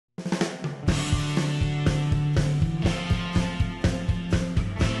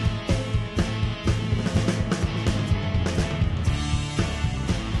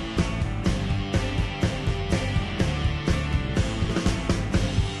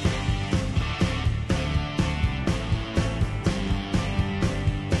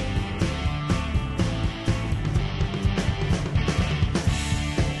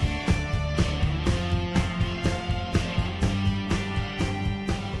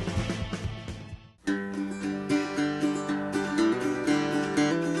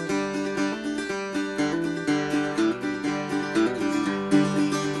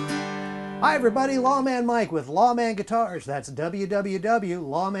Hi everybody, Lawman Mike with Lawman Guitars. That's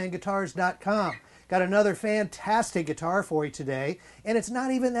www.lawmanguitars.com. Got another fantastic guitar for you today, and it's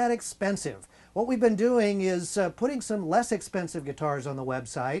not even that expensive. What we've been doing is putting some less expensive guitars on the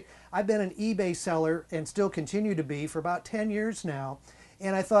website. I've been an eBay seller and still continue to be for about 10 years now.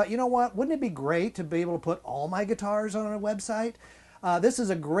 And I thought, you know what, wouldn't it be great to be able to put all my guitars on a website? This is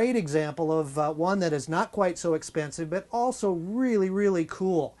a great example of one that is not quite so expensive, but also really, really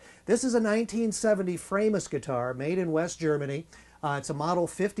cool. This is a 1970 Framus guitar made in West Germany. It's a Model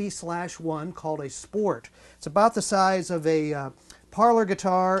 50/1 called a Sport. It's about the size of a Parlor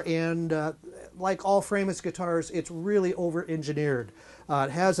guitar, and like all Framus guitars, it's really over-engineered. It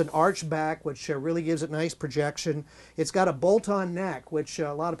has an arch back, which really gives it nice projection. It's got a bolt-on neck, which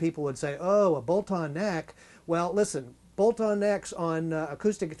a lot of people would say, oh, a bolt-on neck. Well, listen, bolt-on necks on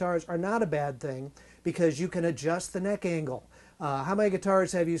acoustic guitars are not a bad thing because you can adjust the neck angle. How many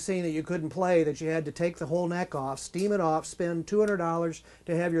guitars have you seen that you couldn't play, that you had to take the whole neck off, steam it off, spend $200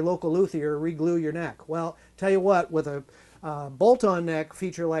 to have your local luthier re-glue your neck? Well, tell you what, with a bolt-on neck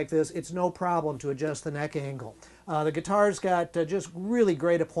feature like this, it's no problem to adjust the neck angle. The guitar's got just really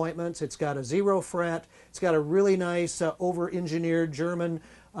great appointments. It's got a 0 fret. It's got a really nice over-engineered German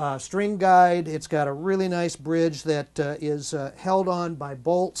string guide. It's got a really nice bridge that is held on by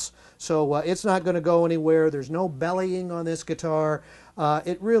bolts, so it's not going to go anywhere. There's no bellying on this guitar.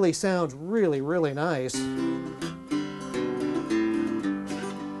 It really sounds really, really nice.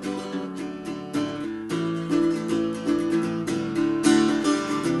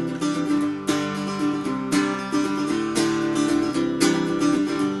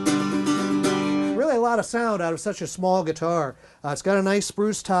 A lot of sound out of such a small guitar. It's got a nice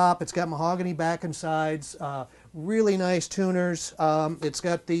spruce top. It's got mahogany back and sides. Really nice tuners. It's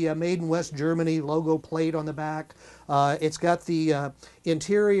got the Made in West Germany logo plate on the back. It's got the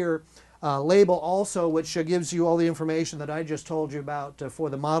interior label also, which gives you all the information that I just told you about for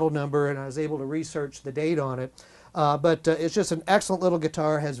the model number, and I was able to research the date on it. But it's just an excellent little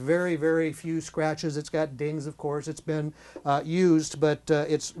guitar, has very, very few scratches. It's got dings, of course. It's been used, but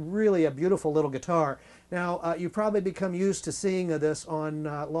it's really a beautiful little guitar. Now, you've probably become used to seeing this on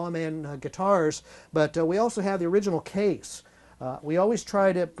Lawman guitars, but we also have the original case. We always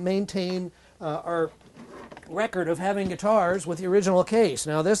try to maintain our record of having guitars with the original case.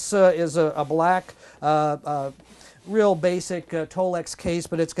 Now, this is a black real basic Tolex case,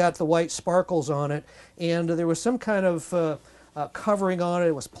 but it's got the white sparkles on it, and there was some kind of covering on it.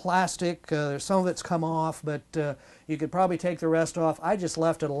 It was plastic. Some of it's come off, but you could probably take the rest off. I just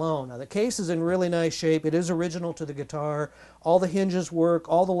left it alone. Now, the case is in really nice shape. It is original to the guitar. All the hinges work,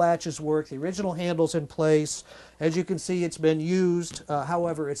 all the latches work, the original handle's in place. As you can see, it's been used.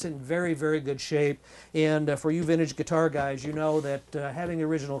 However, it's in very, very good shape, and for you vintage guitar guys, you know that having the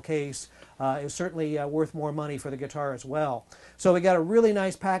original case is certainly worth more money for the guitar as well. So we got a really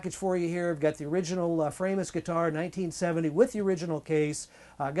nice package for you here. We've got the original Framus guitar, 1970, with the original case.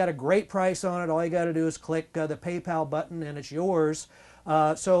 Got a great price on it. All you got to do is click the PayPal button and it's yours.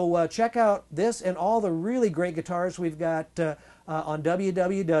 So check out this and all the really great guitars we've got on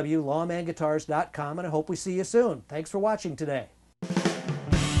www.lawmanguitars.com, and I hope we see you soon. Thanks for watching today.